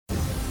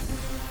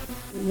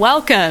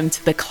Welcome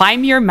to the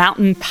Climb Your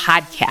Mountain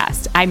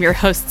podcast. I'm your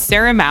host,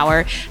 Sarah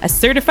Maurer, a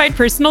certified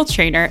personal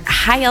trainer,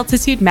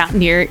 high-altitude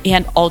mountaineer,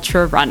 and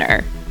ultra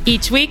runner.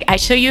 Each week, I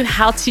show you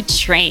how to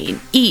train,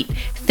 eat,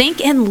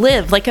 think, and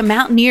live like a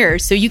mountaineer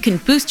so you can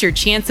boost your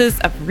chances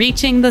of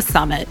reaching the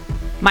summit.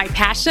 My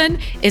passion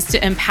is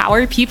to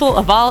empower people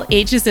of all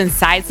ages and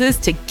sizes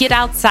to get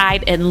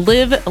outside and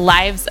live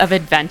lives of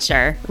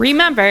adventure.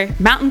 Remember,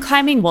 mountain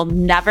climbing will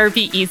never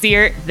be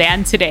easier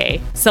than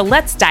today. So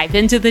let's dive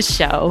into the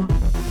show.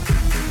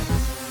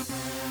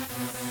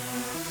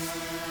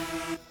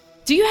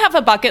 Do you have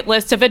a bucket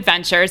list of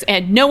adventures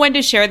and no one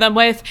to share them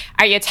with?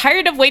 Are you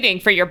tired of waiting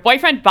for your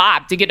boyfriend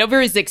Bob to get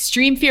over his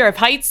extreme fear of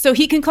heights so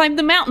he can climb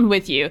the mountain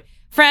with you?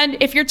 Friend,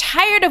 if you're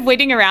tired of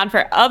waiting around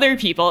for other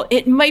people,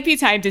 it might be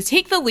time to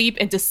take the leap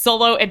into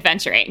solo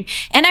adventuring.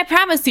 And I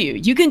promise you,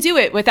 you can do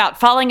it without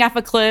falling off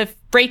a cliff,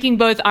 breaking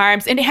both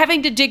arms, and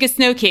having to dig a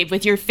snow cave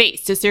with your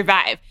face to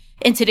survive.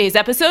 In today's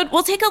episode,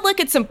 we'll take a look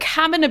at some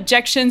common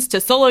objections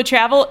to solo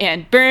travel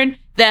and burn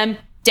them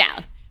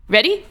down.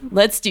 Ready?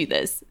 Let's do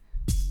this.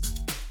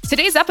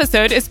 Today's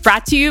episode is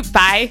brought to you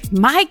by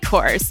my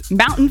course,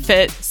 Mountain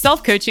Fit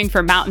Self-Coaching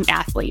for Mountain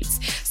Athletes.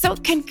 So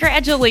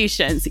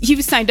congratulations,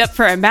 you've signed up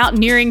for a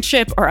mountaineering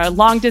trip or a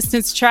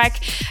long-distance trek.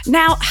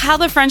 Now, how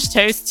the French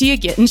toast do you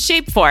get in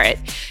shape for it?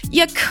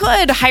 You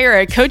could hire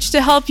a coach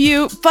to help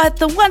you, but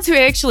the ones who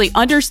actually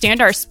understand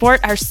our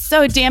sport are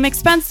so damn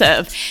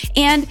expensive.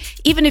 And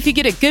even if you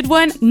get a good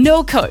one,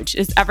 no coach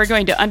is ever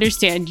going to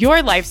understand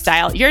your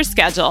lifestyle, your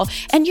schedule,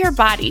 and your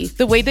body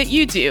the way that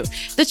you do.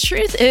 The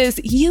truth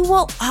is, you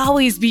will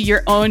always be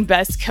your own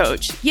best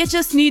coach. You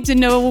just need to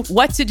know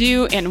what to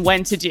do and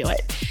when to do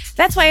it.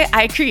 That's why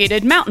I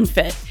created Mountain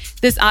Fit.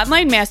 This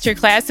online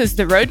masterclass is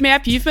the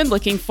roadmap you've been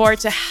looking for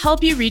to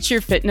help you reach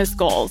your fitness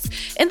goals.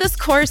 In this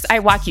course, I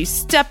walk you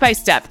step by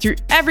step through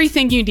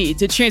everything you need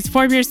to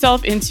transform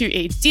yourself into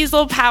a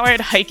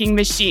diesel-powered hiking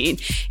machine,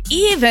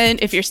 even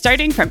if you're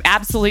starting from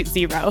absolute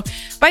zero.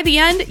 By the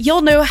end,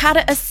 you'll know how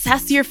to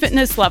assess your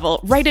fitness level,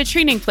 write a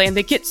training plan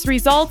that gets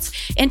results,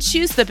 and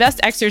choose the best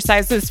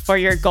exercises for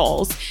your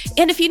goals.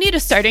 And if you need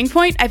a starting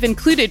point, I've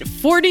included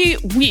 40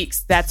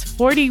 weeks, that's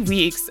 40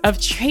 weeks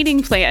of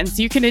training plans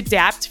you can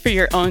adapt for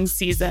your own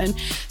season.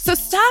 So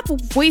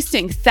stop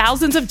wasting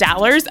thousands of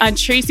dollars on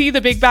Tracy, the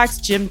big box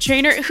gym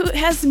trainer who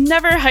has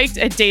never hiked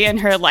a day in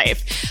her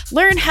life.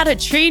 Learn how to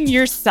train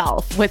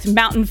yourself with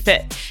Mountain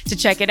Fit. To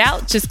check it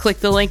out, just click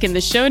the link in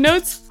the show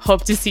notes.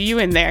 Hope to see you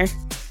in there.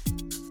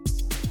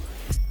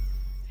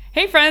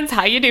 Hey friends,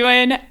 how you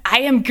doing?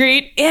 I am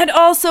great and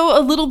also a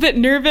little bit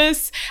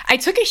nervous. I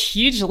took a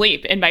huge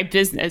leap in my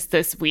business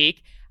this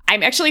week.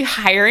 I'm actually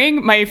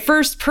hiring my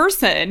first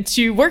person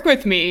to work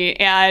with me,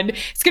 and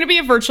it's going to be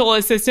a virtual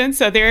assistant.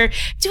 So they're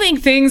doing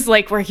things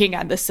like working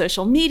on the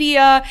social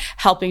media,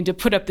 helping to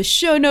put up the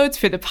show notes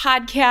for the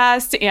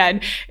podcast.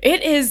 And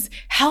it is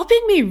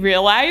helping me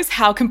realize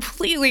how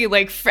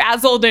completely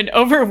frazzled and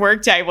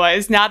overworked I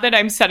was now that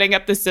I'm setting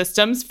up the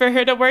systems for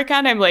her to work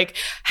on. I'm like,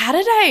 how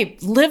did I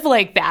live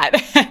like that?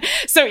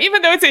 So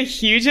even though it's a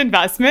huge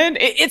investment,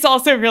 it's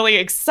also really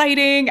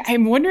exciting.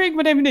 I'm wondering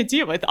what I'm going to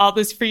do with all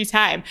this free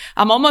time.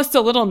 I'm almost a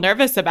little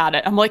nervous about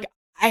it. I'm like,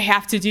 I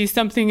have to do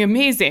something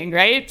amazing,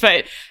 right?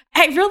 But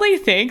I really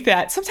think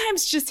that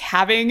sometimes just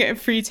having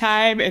free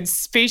time and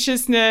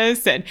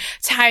spaciousness and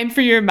time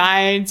for your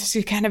mind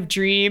to kind of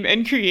dream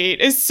and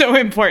create is so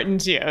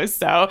important to you.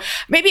 So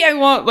maybe I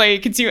won't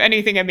do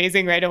anything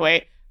amazing right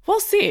away. We'll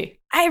see.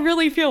 I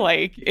really feel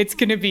like it's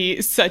going to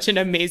be such an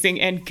amazing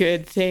and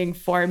good thing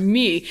for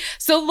me.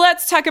 So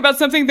let's talk about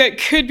something that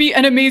could be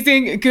an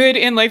amazing, good,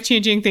 and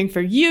life-changing thing for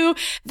you.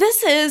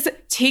 This is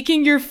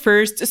taking your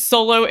first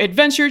solo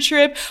adventure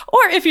trip,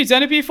 or if you've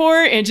done it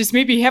before and just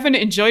maybe haven't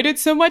enjoyed it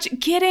so much,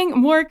 getting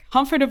more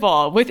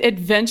comfortable with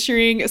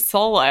adventuring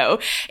solo.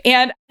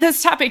 And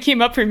this topic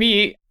came up for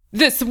me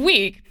this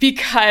week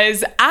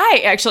because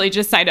I actually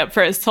just signed up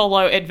for a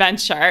solo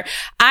adventure.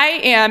 I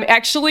am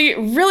actually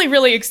really,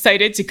 really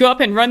excited to go up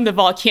and run the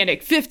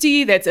Volcanic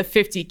 50. That's a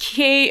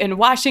 50K in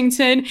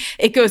Washington.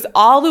 It goes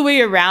all the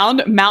way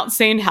around Mount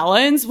St.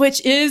 Helens, which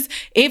is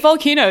a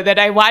volcano that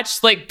I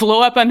watched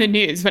blow up on the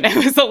news when I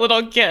was a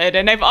little kid.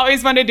 And I've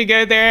always wanted to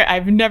go there.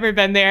 I've never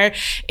been there.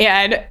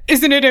 And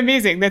isn't it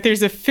amazing that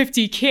there's a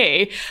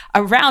 50K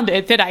around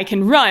it that I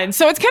can run?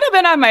 So it's kind of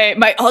been on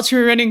my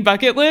ultra running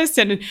bucket list.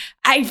 And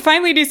I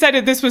finally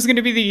decided this was going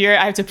to be the year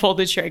I have to pull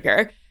the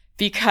trigger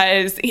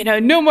because,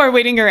 no more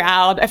waiting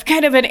around. I've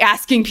kind of been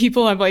asking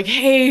people, I'm like,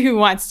 hey, who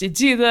wants to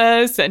do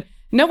this? And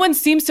no one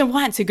seems to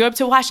want to go up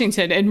to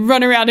Washington and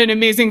run around an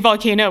amazing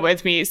volcano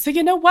with me. So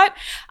you know what?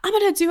 I'm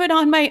going to do it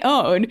on my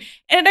own.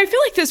 And I feel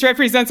like this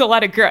represents a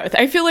lot of growth.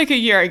 I feel like a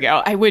year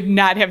ago, I would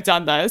not have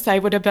done this. I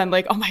would have been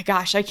like, oh my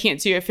gosh, I can't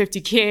do a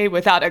 50K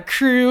without a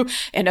crew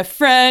and a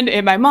friend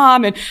and my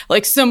mom and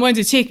someone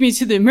to take me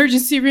to the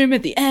emergency room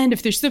at the end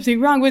if there's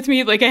something wrong with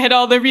me. I had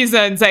all the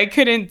reasons I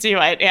couldn't do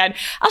it. And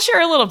I'll share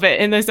a little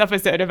bit in this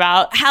episode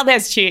about how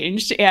that's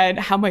changed and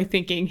how my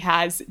thinking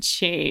has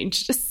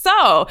changed.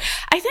 So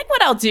I think what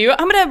what I'll do,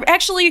 I'm going to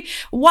actually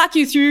walk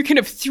you through kind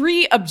of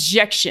 3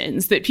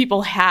 objections that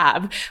people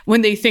have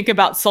when they think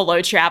about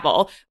solo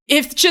travel.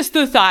 If just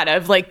the thought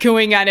of like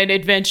going on an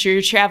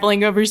adventure,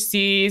 traveling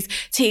overseas,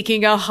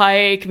 taking a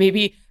hike,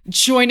 maybe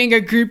joining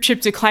a group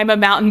trip to climb a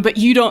mountain, but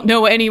you don't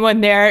know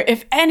anyone there.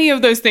 If any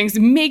of those things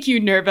make you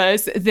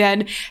nervous,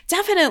 then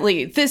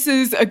definitely this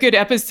is a good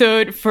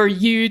episode for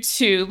you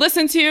to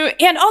listen to.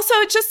 And also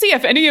just see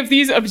if any of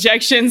these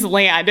objections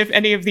land, if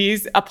any of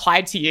these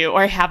apply to you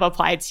or have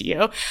applied to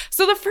you.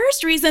 So the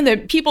first reason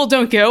that people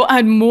don't go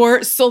on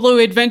more solo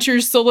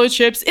adventures, solo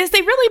trips, is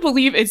they really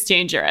believe it's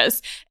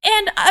dangerous.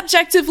 And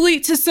objectively,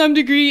 to some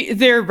degree,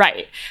 they're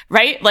right?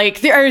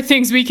 Like there are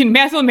things we can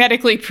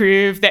mathematically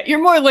prove that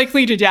you're more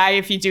likely to die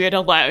if you do it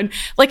alone.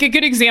 Like a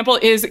good example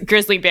is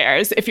grizzly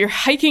bears. If you're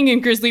hiking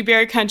in grizzly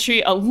bear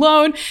country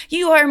alone,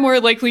 you are more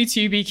likely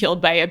to be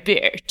killed by a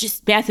bear.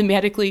 Just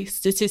mathematically,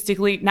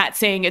 statistically, not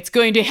saying it's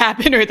going to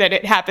happen or that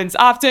it happens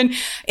often.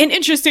 And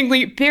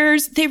interestingly,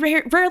 bears, they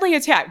rarely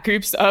attack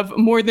groups of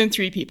more than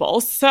 3 people.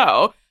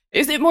 So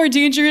is it more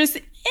dangerous?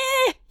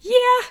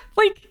 Yeah,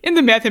 like in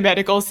the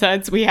mathematical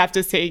sense, we have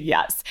to say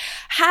yes.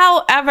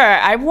 However,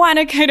 I want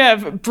to kind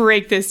of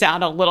break this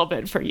down a little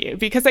bit for you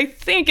because I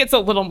think it's a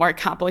little more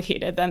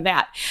complicated than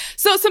that.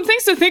 So some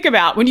things to think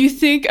about when you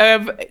think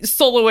of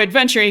solo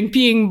adventuring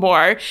being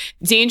more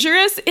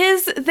dangerous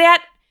is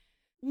that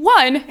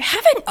 1,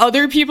 having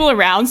other people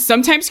around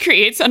sometimes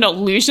creates an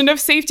illusion of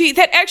safety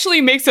that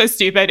actually makes us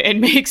stupid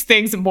and makes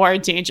things more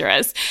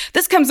dangerous.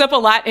 This comes up a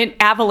lot in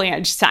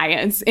avalanche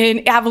science,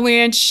 in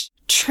avalanche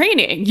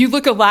training. You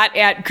look a lot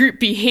at group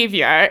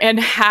behavior and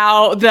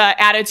how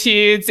the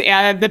attitudes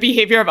and the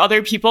behavior of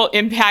other people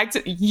impact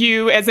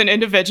you as an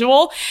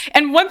individual.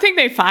 And one thing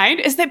they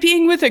find is that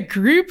being with a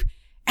group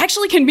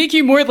actually can make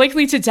you more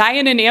likely to die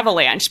in an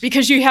avalanche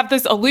because you have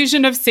this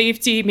illusion of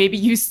safety. Maybe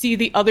you see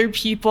the other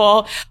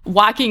people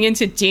walking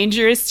into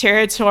dangerous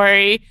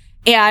territory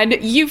and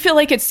you feel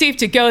like it's safe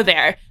to go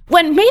there.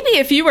 When maybe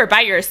if you were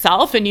by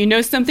yourself and you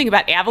know something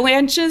about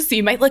avalanches,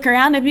 you might look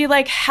around and be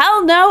like,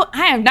 hell no,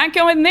 I am not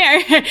going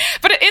there.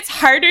 But it's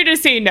harder to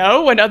say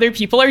no when other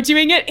people are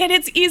doing it. And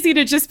it's easy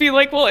to just be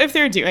like, well, if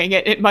they're doing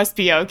it, it must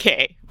be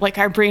okay. Like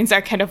our brains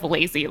are kind of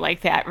lazy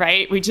like that,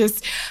 right? We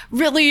just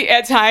really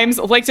at times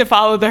like to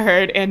follow the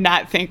herd and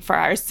not think for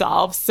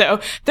ourselves. So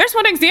there's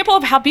one example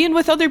of how being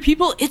with other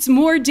people, it's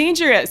more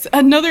dangerous.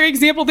 Another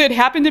example that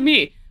happened to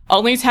me.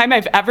 Only time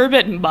I've ever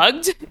been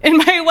mugged in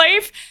my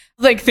life.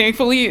 Like,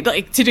 thankfully,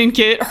 like, didn't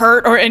get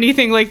hurt or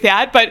anything like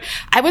that. But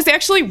I was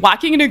actually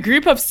walking in a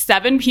group of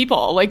 7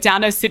 people, like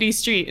down a city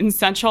street in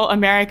Central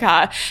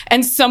America.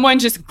 And someone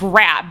just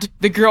grabbed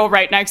the girl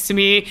right next to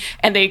me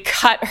and they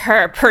cut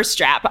her purse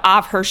strap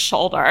off her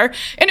shoulder.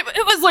 And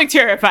it was like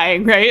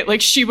terrifying, right?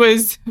 Like she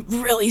was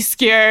really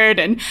scared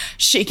and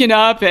shaken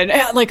up and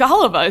like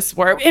all of us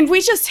were. And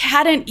we just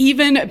hadn't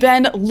even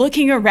been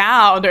looking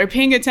around or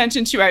paying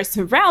attention to our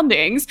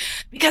surroundings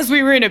because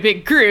we were in a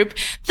big group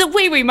the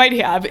way we might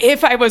have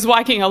if I was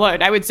walking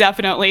alone. I would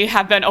definitely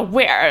have been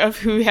aware of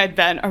who had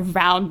been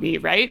around me,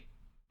 right?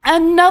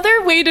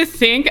 Another way to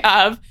think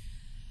of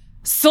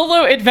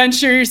solo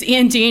adventures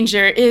and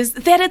danger is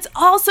that it's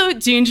also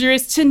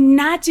dangerous to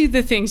not do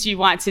the things you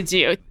want to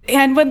do.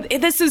 And when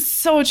this is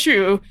so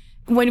true,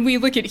 when we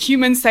look at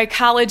human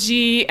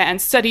psychology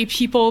and study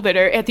people that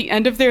are at the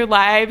end of their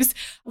lives,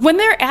 when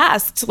they're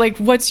asked, like,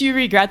 what do you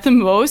regret the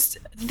most?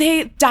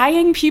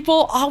 Dying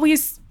people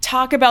always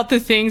talk about the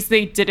things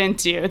they didn't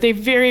do. They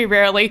very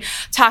rarely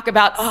talk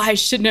about, oh, I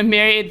shouldn't have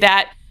married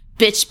that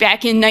bitch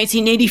back in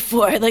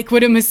 1984. Like,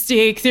 what a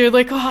mistake. They're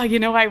like, oh,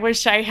 I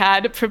wish I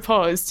had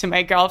proposed to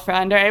my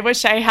girlfriend, or I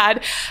wish I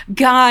had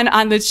gone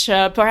on the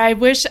trip, or I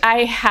wish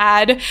I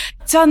had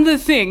done the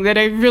thing that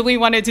I really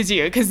wanted to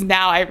do. Because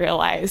now I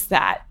realize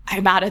that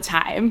I'm out of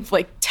time.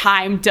 Like,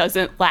 time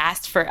doesn't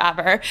last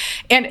forever.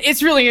 And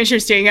it's really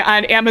interesting.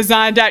 On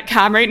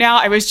Amazon.com right now,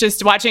 I was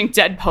just watching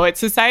Dead Poet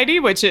Society,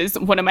 which is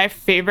one of my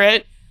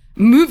favorite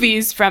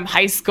movies from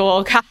high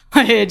school,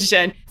 college,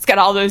 and it's got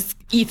all those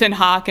Ethan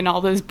Hawke and all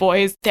those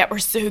boys that were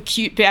so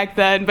cute back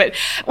then. But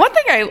one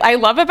thing I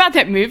love about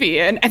that movie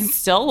and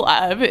still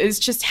love is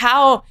just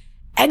how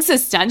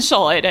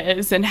existential it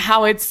is and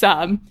how it's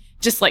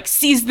just like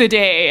seize the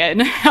day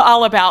and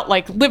all about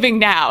like living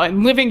now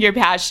and living your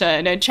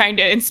passion and trying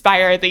to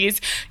inspire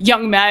these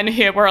young men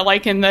who were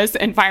like in this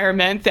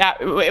environment that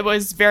it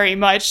was very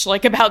much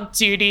like about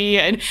duty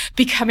and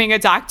becoming a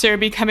doctor,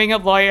 becoming a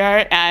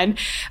lawyer. And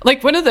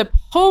like one of the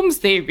poems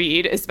they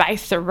read is by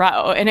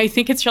Thoreau. And I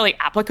think it's really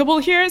applicable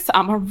here. So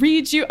I'm going to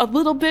read you a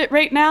little bit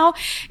right now.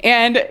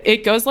 And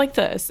it goes like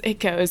this. It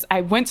goes,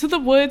 I went to the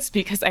woods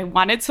because I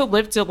wanted to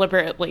live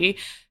deliberately,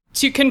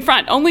 to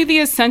confront only the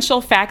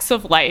essential facts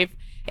of life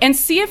and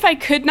see if I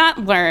could not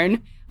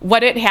learn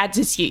what it had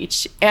to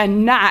teach,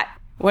 and not,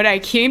 when I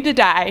came to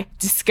die,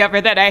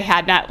 discover that I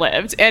had not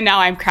lived. And now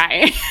I'm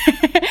crying.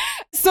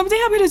 Someday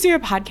I'm going to do a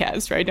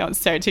podcast where I don't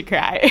start to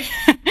cry.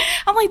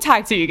 I'll like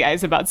talk to you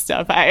guys about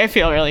stuff I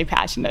feel really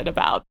passionate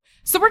about.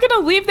 So we're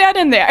going to leave that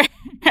in there.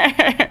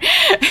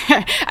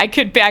 I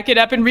could back it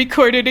up and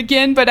record it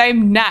again, but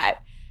I'm not.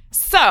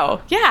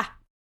 So, yeah,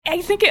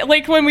 I think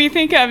like when we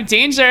think of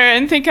danger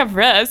and think of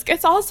risk,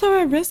 it's also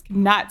a risk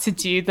not to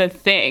do the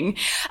thing.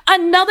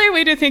 Another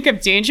way to think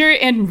of danger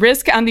and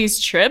risk on these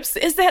trips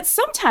is that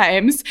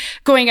sometimes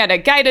going on a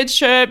guided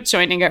trip,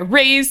 joining a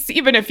race,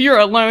 even if you're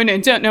alone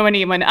and don't know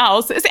anyone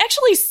else, is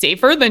actually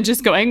safer than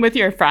just going with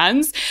your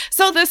friends.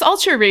 So this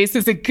ultra race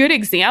is a good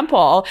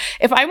example.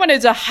 If I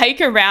wanted to hike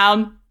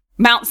around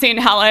Mount St.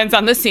 Helens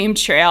on the same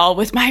trail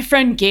with my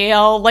friend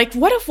Gail, like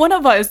what if one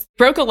of us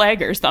broke a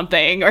leg or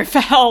something or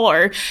fell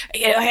or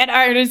had a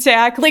heart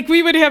attack? Like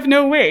we would have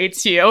no way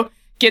to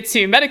get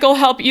to medical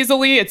help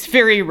easily. It's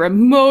very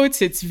remote.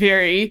 It's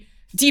very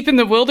deep in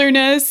the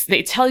wilderness.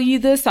 They tell you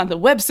this on the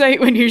website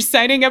when you're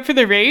signing up for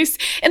the race.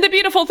 And the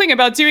beautiful thing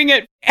about doing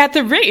it at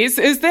the race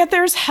is that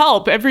there's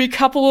help every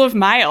couple of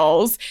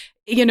miles.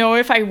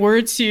 If I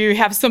were to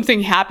have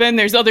something happen,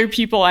 there's other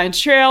people on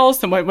trail.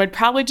 Someone would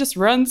probably just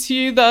run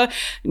to the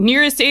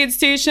nearest aid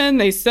station.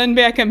 They send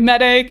back a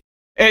medic.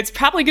 It's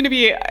probably going to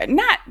be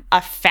not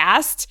a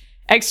fast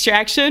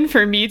extraction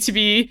for me to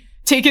be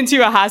taken to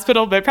a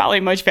hospital, but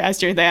probably much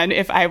faster than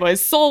if I was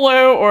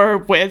solo or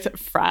with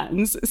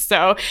friends.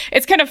 So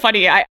it's kind of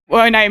funny.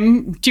 When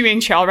I'm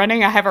doing trail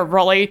running, I have a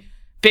really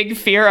big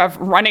fear of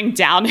running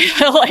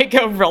downhill. I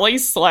go really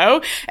slow.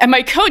 And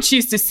my coach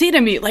used to say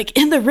to me, like,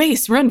 in the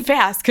race, run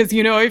fast. Cause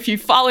if you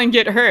fall and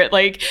get hurt,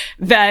 like,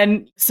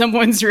 then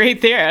someone's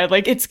right there.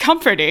 Like, it's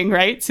comforting,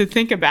 right? To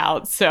think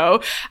about.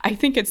 So I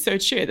think it's so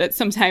true that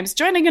sometimes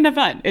joining an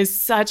event is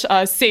such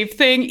a safe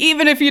thing,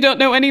 even if you don't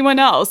know anyone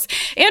else.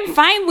 And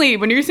finally,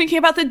 when you're thinking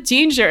about the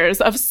dangers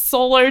of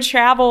solo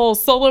travel,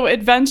 solo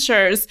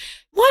adventures,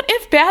 what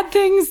if bad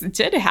things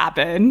did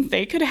happen?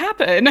 They could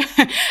happen.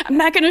 I'm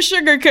not going to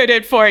sugarcoat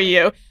it for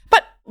you.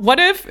 But what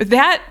if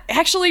that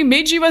actually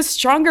made you a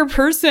stronger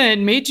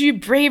person, made you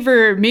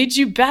braver, made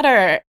you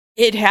better?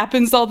 It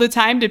happens all the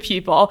time to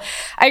people.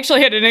 I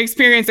actually had an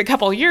experience a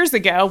couple years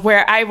ago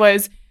where I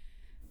was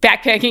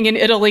backpacking in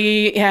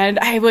Italy and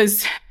I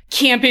was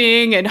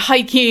camping and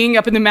hiking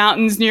up in the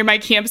mountains near my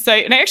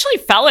campsite. And I actually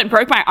fell and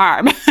broke my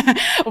arm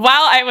while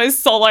I was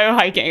solo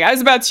hiking. I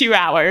was about 2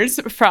 hours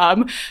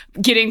from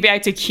getting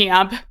back to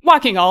camp,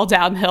 walking all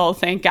downhill,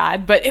 thank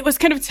God. But it was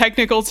kind of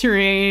technical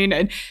terrain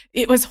and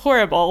it was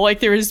horrible. Like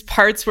there was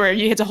parts where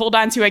you had to hold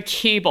on to a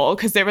cable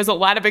because there was a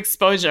lot of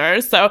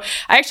exposure. So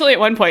I actually at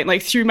one point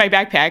like threw my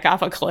backpack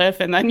off a cliff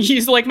and then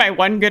used like my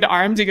one good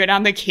arm to go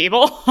down the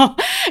cable.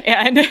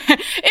 And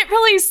it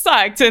really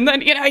sucked. And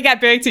then, I got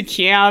back to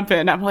camp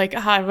and I'm like,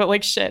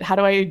 shit, how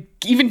do I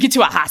even get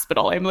to a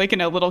hospital? I'm like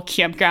in a little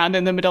campground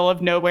in the middle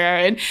of nowhere.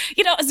 And,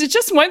 it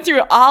just went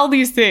through all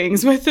these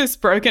things with this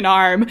broken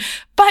arm.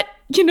 But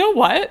you know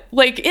what?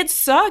 Like it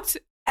sucked.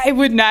 I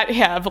would not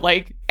have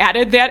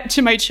added that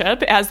to my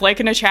trip as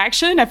an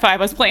attraction if I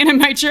was planning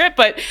my trip.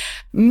 But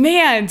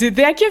man, did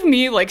that give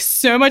me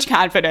so much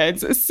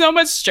confidence, so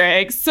much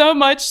strength, so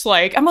much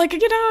I'm I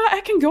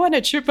can go on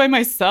a trip by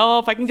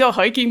myself. I can go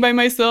hiking by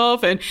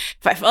myself. And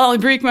if I fall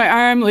and break my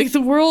arm,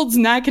 the world's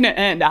not going to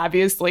end.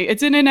 Obviously it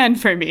didn't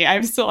end for me.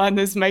 I'm still on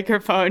this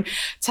microphone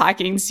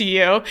talking to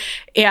you.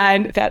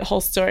 And that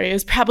whole story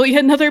is probably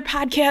another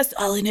podcast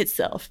all in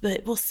itself,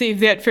 but we'll save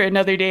that for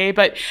another day.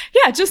 But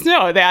yeah, just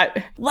know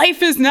that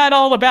life is not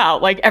all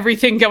about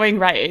everything going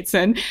right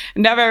and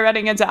never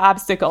running into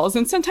obstacles.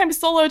 And sometimes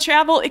solo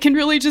travel, it can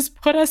really just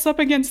put us up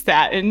against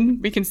that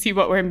and we can see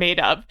what we're made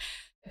of.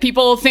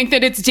 People think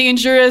that it's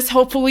dangerous.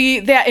 Hopefully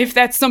that if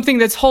that's something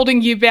that's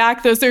holding you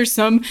back, those are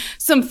some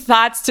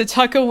thoughts to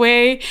tuck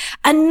away.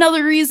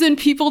 Another reason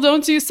people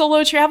don't do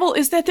solo travel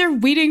is that they're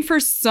waiting for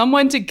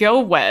someone to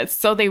go with.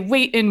 So they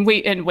wait and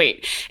wait and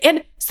wait.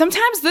 And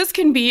sometimes this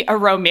can be a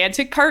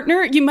romantic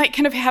partner. You might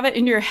kind of have it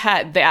in your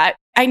head that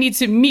I need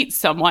to meet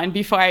someone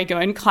before I go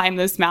and climb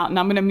this mountain.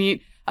 I'm going to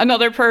meet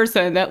another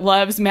person that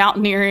loves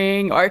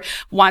mountaineering or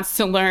wants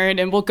to learn,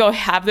 and we'll go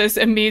have this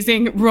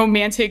amazing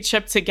romantic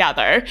trip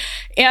together.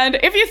 And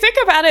if you think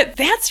about it,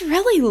 that's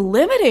really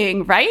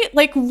limiting, right?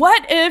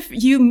 What if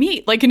you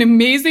meet an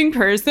amazing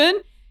person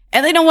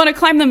and they don't want to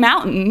climb the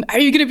mountain? Are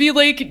you going to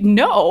be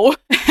no,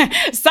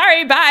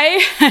 sorry,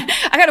 bye.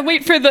 I got to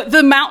wait for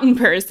the mountain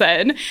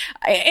person. And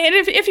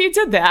if you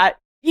did that,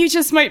 you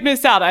just might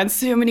miss out on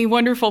so many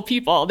wonderful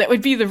people that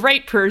would be the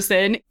right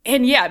person.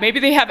 And yeah, maybe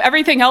they have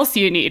everything else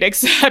you need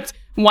except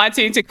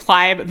wanting to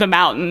climb the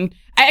mountain.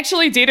 I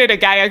actually dated a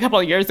guy a couple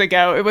of years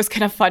ago. It was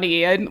kind of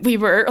funny. And we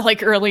were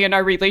early in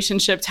our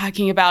relationship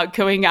talking about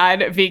going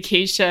on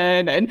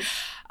vacation. And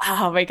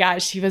oh my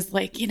gosh, he was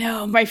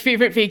my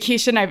favorite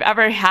vacation I've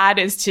ever had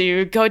is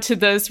to go to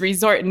this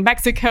resort in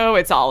Mexico.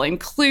 It's all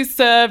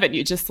inclusive and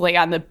you just lay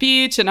on the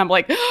beach. And I'm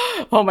like,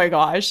 oh my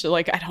gosh,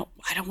 I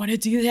don't want to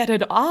do that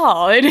at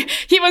all. And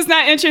he was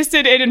not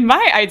interested in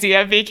my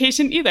idea of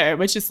vacation either,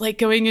 which is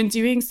going and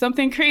doing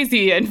something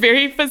crazy and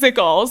very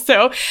physical.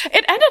 So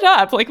it ended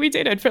up we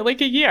dated for a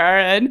year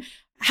and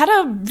had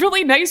a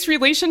really nice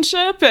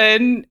relationship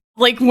and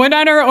went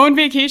on our own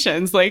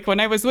vacations. When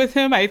I was with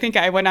him, I think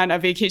I went on a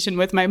vacation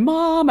with my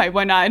mom. I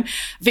went on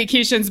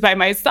vacations by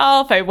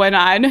myself. I went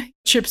on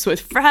trips with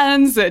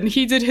friends and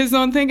he did his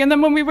own thing. And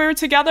then when we were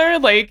together,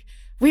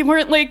 we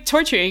weren't like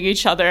torturing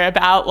each other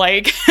about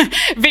like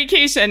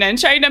vacation and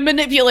trying to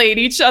manipulate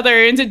each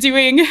other into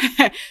doing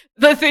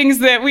the things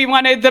that we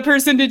wanted the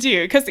person to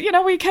do. Because, you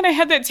know, we kind of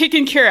had that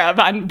taken care of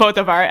on both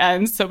of our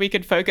ends so we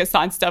could focus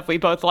on stuff we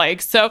both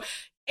like. So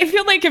I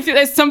feel like if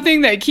there's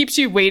something that keeps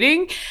you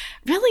waiting,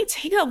 really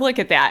take a look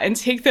at that and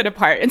take that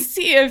apart and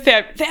see if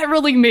that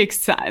really makes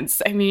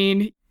sense. I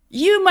mean,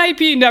 you might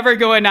be never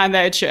going on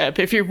that trip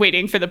if you're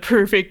waiting for the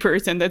perfect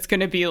person that's going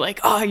to be like,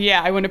 oh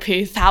yeah, I want to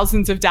pay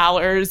thousands of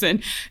dollars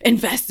and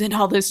invest in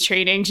all this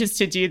training just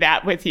to do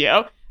that with you.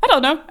 I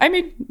don't know. I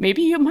mean,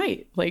 maybe you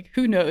might. Like,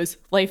 who knows?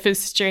 Life is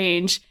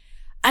strange.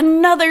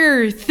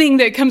 Another thing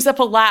that comes up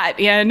a lot,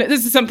 and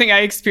this is something I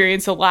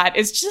experience a lot,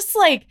 is just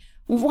like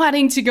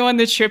wanting to go on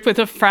the trip with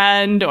a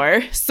friend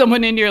or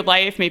someone in your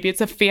life. Maybe it's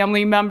a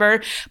family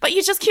member, but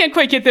you just can't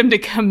quite get them to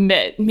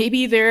commit.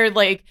 Maybe they're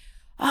like,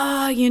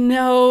 you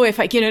know, if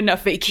I get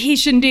enough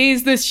vacation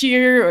days this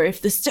year, or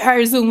if the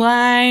stars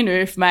align, or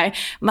if my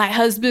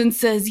husband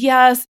says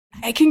yes,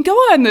 I can go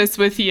on this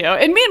with you.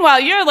 And meanwhile,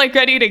 you're like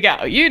ready to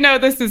go. You know,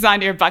 this is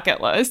on your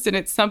bucket list and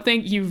it's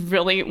something you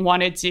really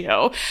want to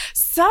do.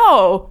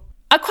 So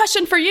a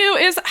question for you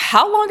is,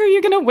 how long are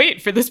you going to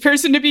wait for this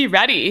person to be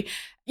ready?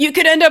 You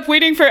could end up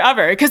waiting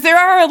forever because there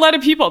are a lot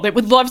of people that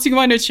would love to go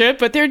on a trip,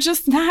 but they're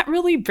just not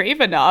really brave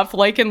enough.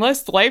 Like,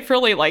 unless life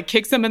really like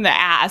kicks them in the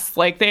ass,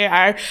 like they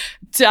are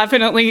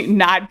definitely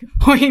not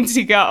going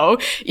to go,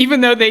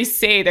 even though they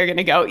say they're going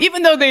to go,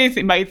 even though they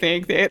might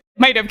think they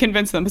might have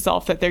convinced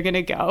themselves that they're going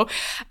to go.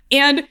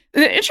 And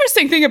the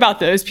interesting thing about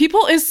those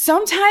people is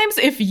sometimes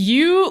if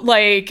you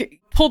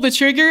like pull the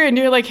trigger and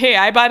you're like, hey,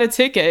 I bought a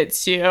ticket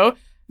to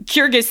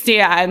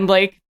Kyrgyzstan,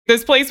 like,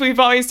 this place we've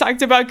always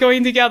talked about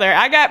going together.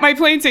 I got my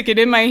plane ticket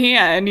in my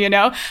hand, you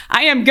know.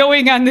 I am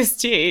going on this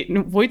date.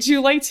 Would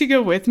you like to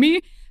go with me?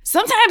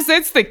 Sometimes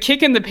that's the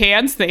kick in the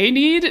pants they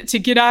need to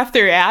get off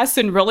their ass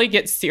and really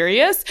get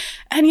serious.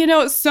 And, you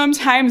know,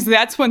 sometimes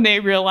that's when they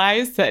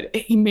realize that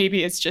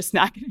maybe it's just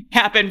not going to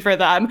happen for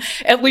them,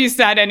 at least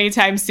not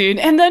anytime soon.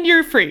 And then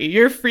you're free.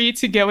 You're free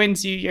to go and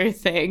do your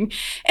thing.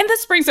 And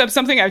this brings up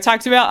something I've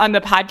talked about on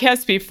the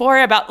podcast before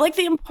about like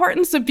the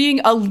importance of being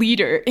a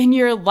leader in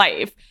your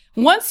life.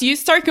 Once you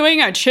start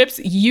going on trips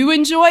you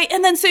enjoy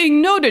and then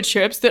saying no to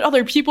trips that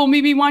other people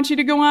maybe want you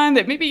to go on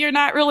that maybe you're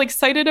not really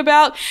excited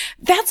about,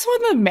 that's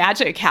when the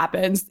magic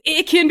happens.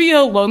 It can be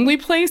a lonely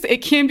place.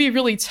 It can be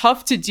really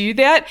tough to do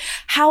that.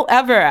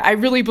 However, I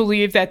really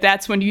believe that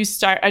that's when you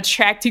start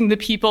attracting the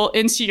people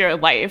into your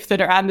life that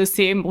are on the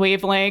same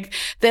wavelength,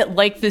 that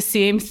like the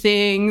same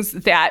things,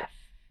 that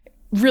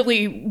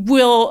really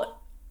will,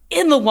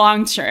 in the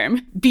long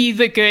term, be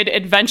the good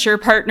adventure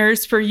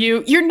partners for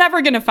you. You're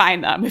never going to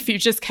find them if you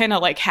just kind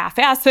of like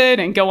half-ass it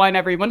and go on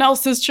everyone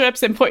else's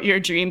trips and put your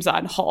dreams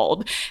on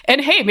hold. And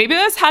hey, maybe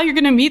that's how you're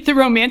going to meet the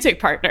romantic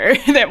partner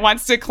that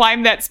wants to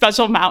climb that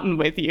special mountain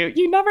with you.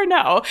 You never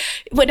know.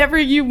 Whenever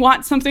you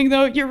want something,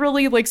 though, you're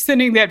really like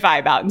sending that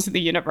vibe out into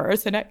the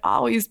universe. And I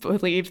always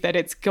believe that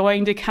it's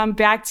going to come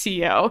back to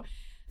you.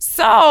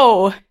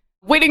 So,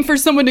 waiting for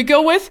someone to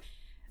go with,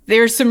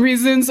 there's some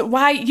reasons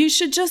why you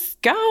should just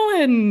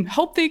go and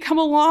hope they come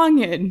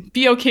along and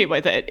be okay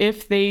with it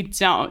if they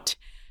don't.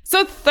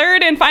 So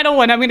third and final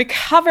one I'm going to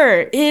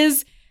cover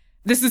is,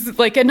 this is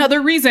like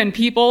another reason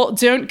people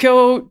don't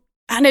go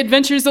on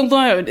adventures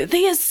alone.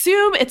 They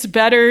assume it's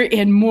better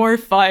and more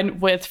fun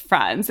with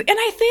friends. And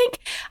I think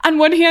on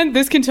one hand,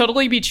 this can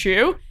totally be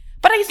true.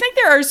 But I think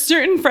there are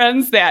certain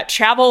friends that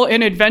travel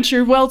and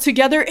adventure well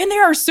together, and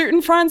there are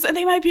certain friends, and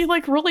they might be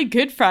like really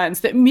good friends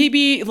that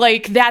maybe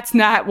like that's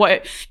not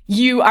what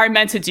you are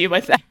meant to do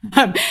with them.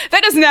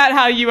 That is not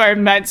how you are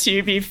meant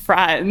to be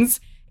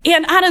friends.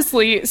 And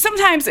honestly,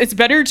 sometimes it's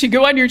better to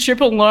go on your trip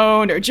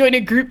alone or join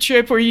a group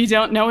trip where you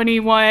don't know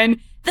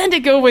anyone than to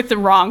go with the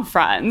wrong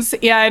friends.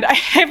 And I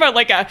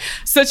have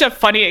such a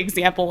funny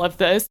example of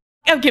this.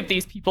 I'll give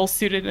these people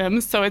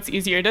pseudonyms so it's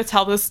easier to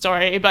tell the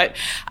story. But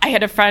I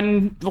had a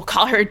friend, we'll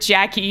call her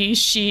Jackie.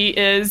 She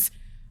is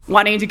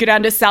wanting to get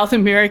down to South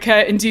America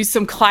and do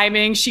some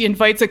climbing. She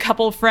invites a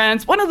couple of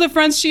friends. One of the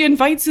friends she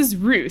invites is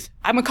Ruth.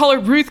 I'm going to call her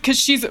Ruth because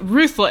she's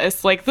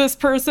ruthless. Like, this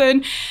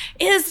person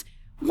is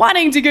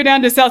wanting to go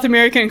down to South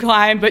America and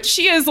climb, but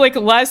she is like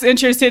less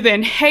interested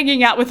in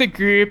hanging out with a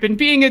group and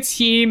being a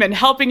team and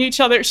helping each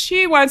other.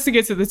 She wants to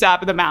get to the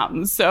top of the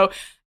mountain. So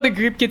the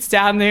group gets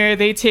down there,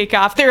 they take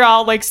off. They're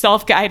all like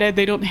self-guided.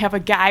 They don't have a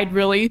guide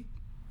really.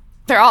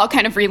 They're all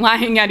kind of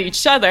relying on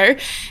each other.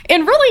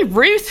 And really,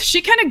 Ruth,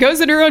 she kind of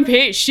goes at her own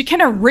pace. She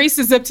kind of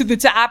races up to the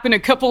top in a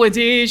couple of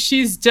days.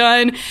 She's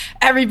done.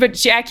 Everybody,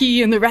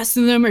 Jackie and the rest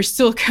of them are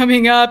still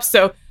coming up.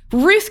 So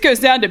Ruth goes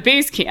down to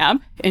base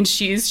camp and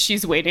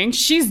she's waiting.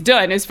 She's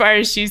done as far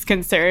as she's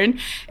concerned.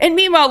 And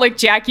meanwhile, like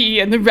Jackie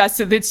and the rest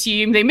of the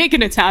team, they make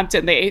an attempt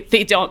and they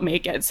don't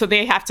make it. So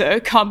they have to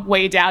come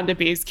way down to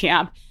base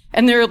camp.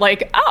 And they're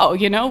like, oh,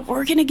 you know,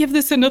 we're going to give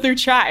this another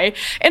try.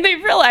 And they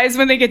realize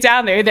when they get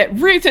down there that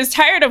Ruth is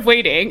tired of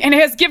waiting and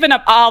has given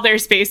up all their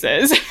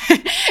spaces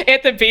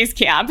at the base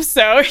camp.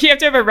 So you have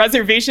to have a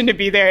reservation to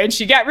be there. And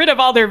she got rid of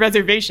all their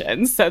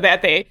reservations so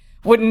that they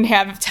wouldn't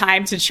have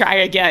time to try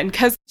again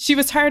because she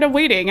was tired of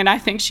waiting. And I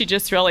think she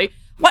just really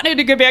wanted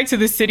to go back to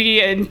the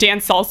city and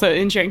dance salsa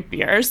and drink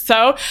beer.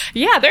 So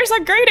yeah, there's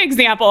a great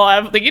example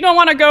of you don't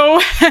want to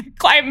go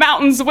climb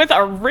mountains with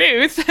a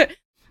Ruth.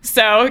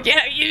 So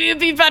yeah, you'd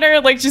be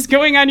better just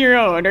going on your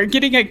own or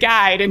getting a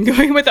guide and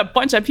going with a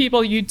bunch of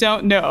people you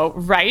don't know,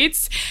 right?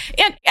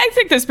 And I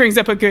think this brings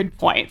up a good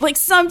point.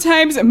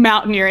 Sometimes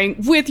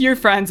mountaineering with your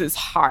friends is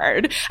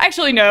hard. I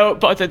actually know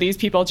both of these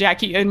people,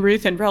 Jackie and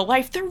Ruth, in real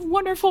life. They're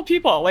wonderful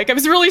people. I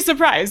was really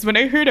surprised when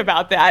I heard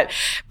about that.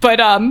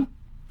 But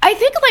I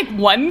think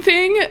one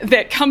thing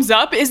that comes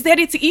up is that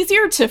it's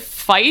easier to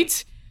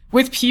fight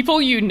with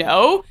people you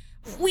know.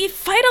 We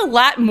fight a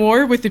lot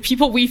more with the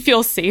people we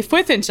feel safe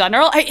with in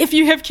general. If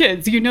you have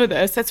kids, you know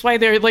this. That's why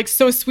they're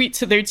so sweet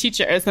to their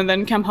teachers and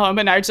then come home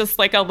and are just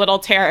a little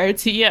terror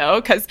to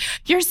you because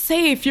you're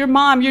safe. Your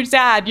mom, your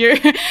dad, you're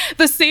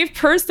the safe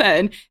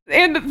person.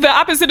 And the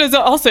opposite is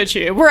also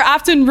true. We're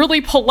often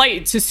really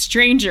polite to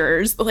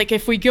strangers.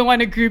 If we go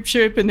on a group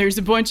trip and there's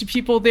a bunch of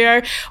people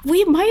there,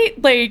 we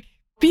might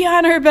be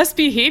on our best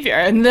behavior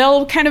and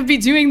they'll kind of be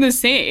doing the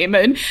same.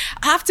 And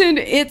often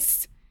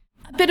it's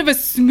a bit of a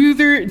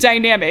smoother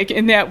dynamic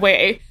in that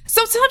way.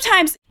 So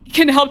sometimes it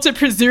can help to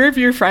preserve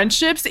your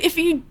friendships if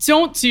you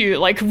don't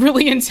do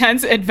really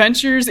intense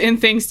adventures and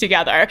things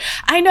together.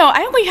 I know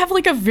I only have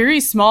a very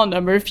small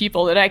number of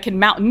people that I can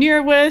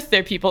mountaineer with.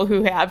 They're people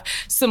who have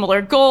similar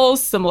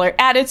goals, similar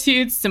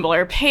attitudes,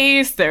 similar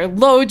pace. They're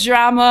low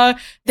drama.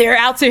 They're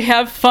out to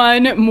have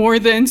fun more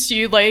than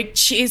to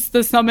chase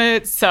the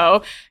summit.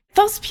 So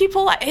those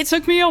people, it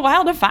took me a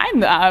while to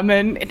find them.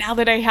 And now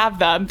that I have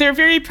them, they're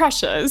very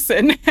precious.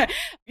 And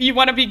you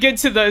want to be good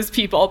to those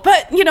people.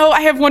 But, I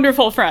have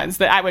wonderful friends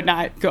that I would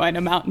not go on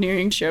a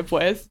mountaineering trip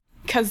with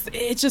because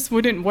it just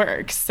wouldn't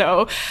work.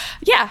 So,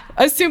 yeah,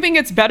 assuming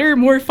it's better,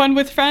 more fun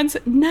with friends,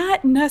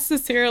 not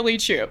necessarily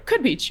true.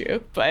 Could be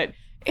true, but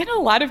in a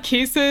lot of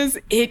cases,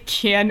 it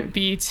can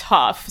be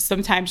tough.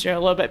 Sometimes you're a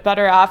little bit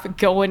better off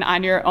going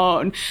on your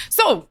own.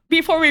 So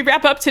before we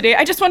wrap up today,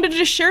 I just wanted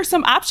to share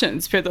some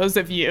options for those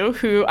of you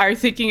who are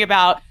thinking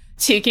about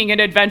taking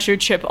an adventure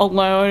trip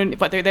alone,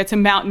 whether that's a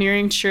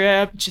mountaineering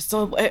trip,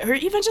 or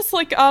even just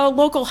a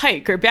local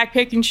hike or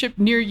backpacking trip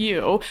near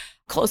you,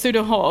 closer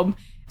to home.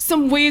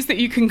 Some ways that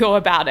you can go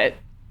about it.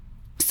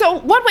 So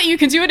one way you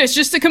can do it is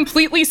just to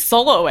completely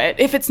solo it.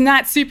 If it's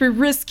not super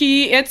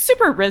risky, and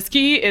super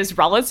risky is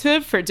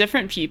relative for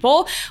different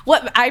people.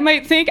 What I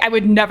might think I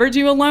would never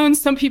do alone,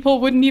 some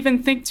people wouldn't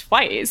even think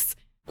twice.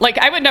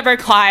 I would never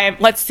climb,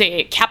 let's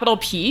say, Capitol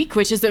Peak,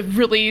 which is a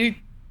really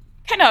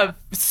kind of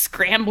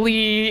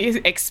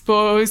scrambly,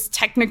 exposed,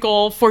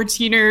 technical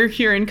 14er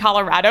here in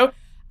Colorado.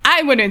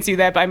 I wouldn't do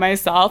that by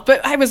myself,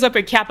 but I was up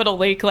at Capitol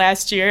Lake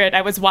last year and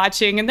I was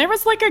watching and there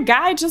was a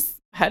guy just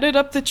headed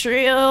up the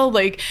trail.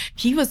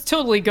 He was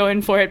totally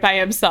going for it by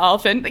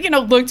himself and,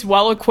 looked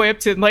well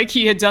equipped and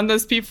he had done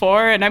this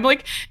before. And I'm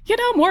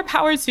more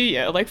power to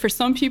you. For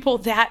some people,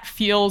 that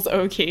feels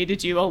okay to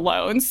do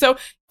alone. So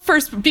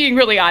first, being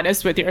really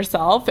honest with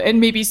yourself and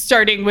maybe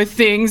starting with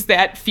things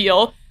that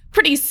feel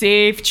pretty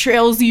safe,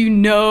 trails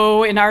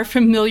and are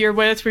familiar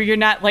with where you're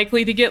not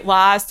likely to get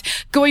lost,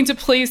 going to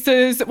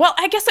places. Well,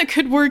 I guess it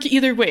could work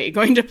either way,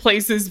 going to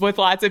places with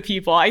lots of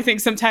people. I think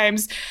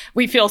sometimes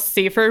we feel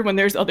safer when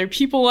there's other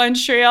people on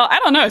trail. I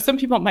don't know. Some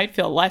people might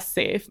feel less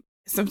safe.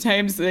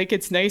 Sometimes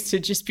it's nice to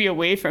just be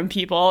away from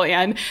people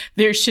and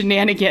their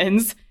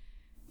shenanigans.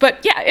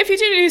 But yeah, if you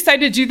do decide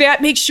to do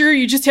that, make sure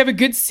you just have a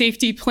good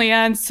safety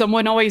plan.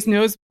 Someone always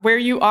knows where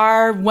you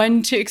are,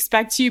 when to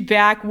expect you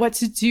back, what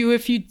to do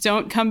if you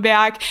don't come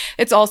back.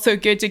 It's also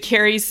good to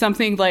carry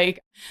something like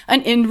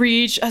an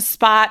inReach, a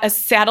spot, a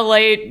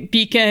satellite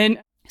beacon,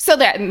 so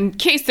that in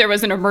case there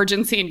was an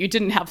emergency and you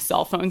didn't have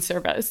cell phone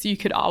service, you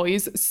could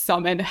always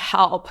summon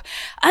help.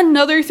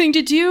 Another thing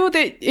to do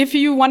that if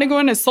you want to go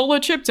on a solo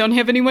trip, don't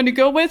have anyone to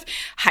go with,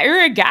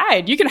 hire a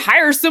guide. You can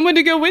hire someone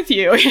to go with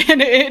you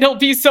and it'll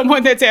be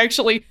someone that's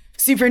actually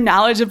super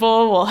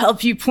knowledgeable, will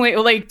help you plan,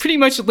 pretty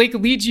much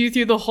lead you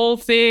through the whole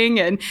thing.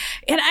 And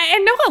I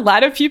know a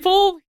lot of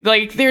people,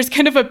 there's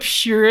kind of a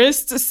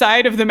purist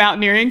side of the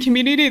mountaineering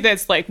community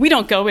that's we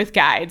don't go with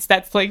guides.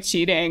 That's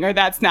cheating or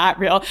that's not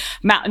real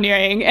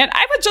mountaineering. And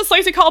I would just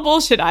like to call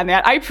bullshit on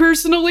that. I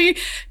personally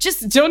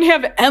just don't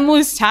have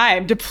endless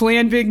time to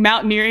plan big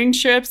mountaineering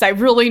trips. I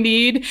really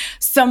need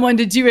someone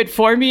to do it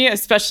for me,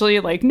 especially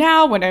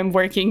now when I'm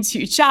working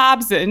 2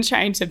 jobs and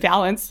trying to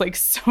balance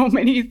so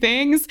many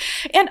things.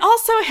 And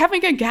also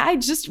having a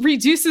guide just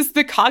reduces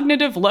the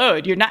cognitive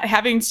load. You're not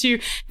having to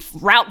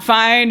route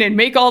find and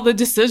make all the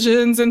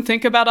decisions and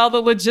think about all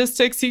the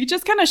logistics. You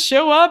just kind of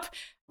show up.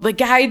 The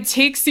guide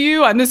takes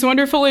you on this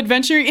wonderful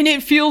adventure and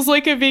it feels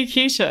like a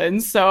vacation.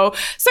 So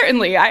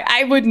certainly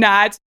I would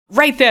not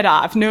write that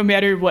off no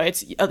matter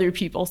what other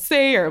people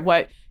say or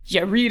what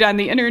you read on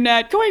the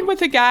internet. Going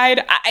with a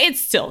guide, it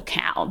still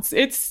counts.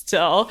 It's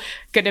still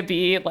going to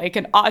be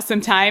an awesome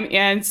time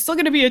and still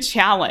going to be a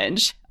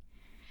challenge.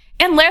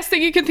 And last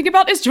thing you can think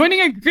about is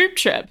joining a group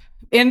trip.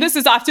 And this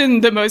is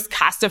often the most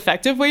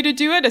cost-effective way to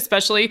do it,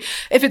 especially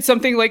if it's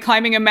something like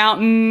climbing a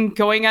mountain,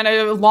 going on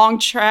a long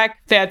trek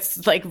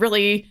that's like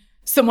really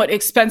somewhat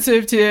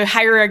expensive to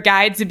hire a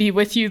guide to be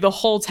with you the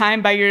whole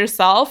time by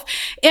yourself.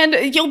 And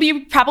you'll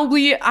be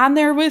probably on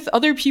there with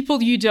other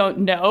people you don't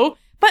know.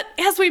 But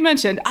as we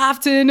mentioned,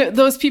 often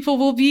those people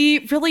will be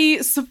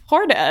really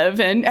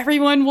supportive and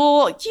everyone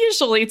will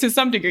usually to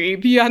some degree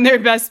be on their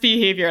best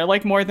behavior,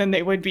 like more than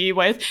they would be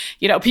with,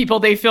 people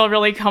they feel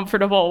really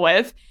comfortable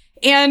with.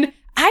 And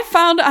I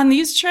found on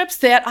these trips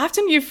that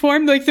often you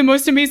form like the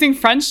most amazing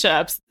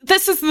friendships.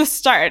 This is the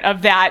start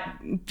of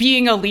that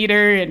being a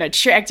leader and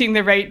attracting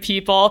the right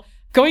people.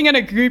 Going on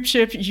a group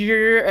trip,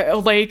 you're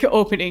like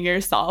opening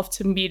yourself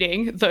to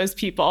meeting those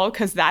people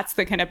because that's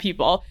the kind of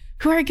people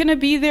who are going to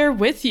be there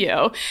with you.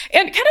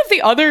 And kind of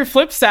the other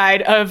flip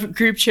side of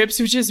group trips,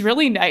 which is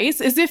really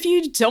nice, is if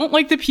you don't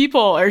like the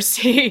people or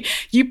say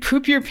you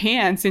poop your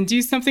pants and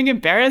do something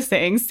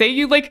embarrassing, say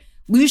you like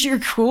lose your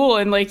cool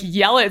and like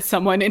yell at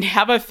someone and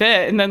have a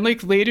fit. And then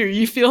like later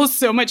you feel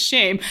so much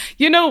shame.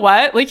 You know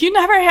what? Like you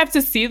never have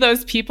to see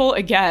those people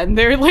again.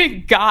 They're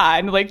like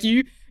gone. Like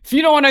if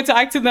you don't want to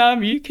talk to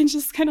them, you can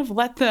just kind of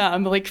let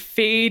them like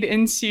fade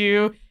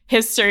into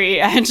history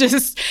and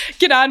just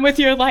get on with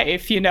your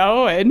life,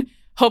 and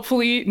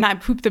hopefully not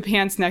poop the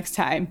pants next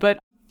time. But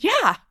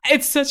yeah,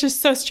 it's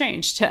so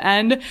strange to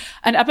end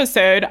an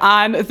episode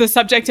on the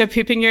subject of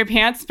pooping your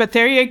pants, but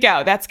there you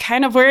go. That's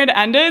kind of where it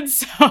ended.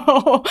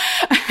 So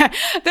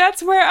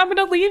that's where I'm going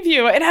to leave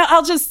you. And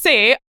I'll just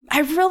say,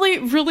 I really,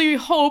 really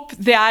hope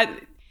that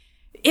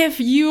if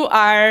you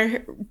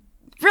are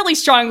really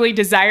strongly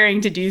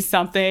desiring to do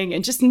something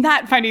and just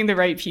not finding the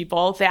right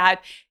people,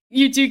 that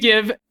you do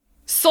give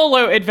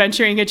solo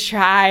adventuring a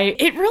try.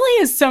 It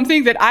really is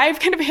something that I've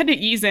kind of had to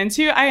ease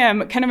into. I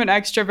am kind of an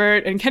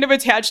extrovert and kind of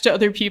attached to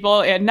other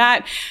people and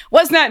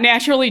was not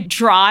naturally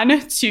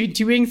drawn to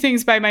doing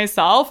things by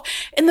myself.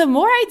 And the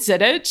more I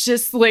did it,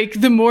 just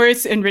like the more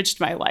it's enriched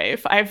my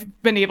life. I've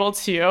been able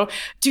to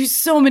do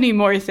so many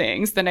more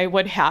things than I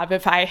would have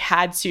if I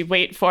had to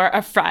wait for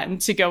a friend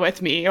to go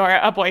with me or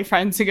a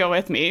boyfriend to go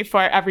with me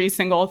for every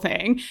single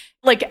thing.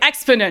 Like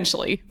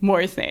exponentially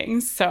more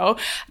things. So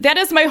that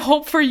is my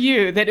hope for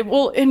you, that it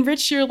will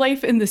enrich your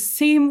life in the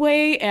same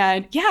way.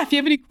 And yeah, if you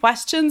have any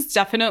questions,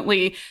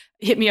 definitely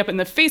hit me up in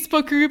the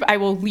Facebook group. I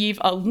will leave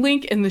a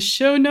link in the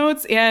show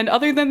notes. And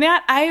other than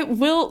that, I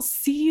will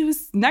see you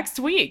next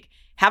week.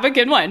 Have a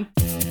good one.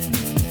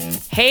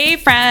 Hey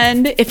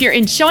friend, if you're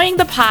enjoying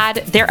the pod,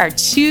 there are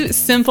 2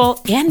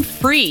 simple and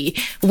free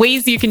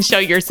ways you can show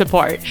your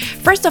support.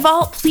 First of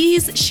all,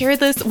 please share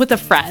this with a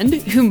friend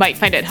who might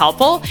find it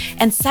helpful.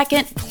 And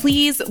second,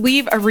 please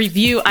leave a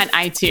review on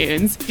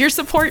iTunes. Your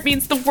support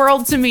means the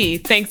world to me.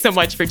 Thanks so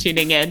much for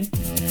tuning in.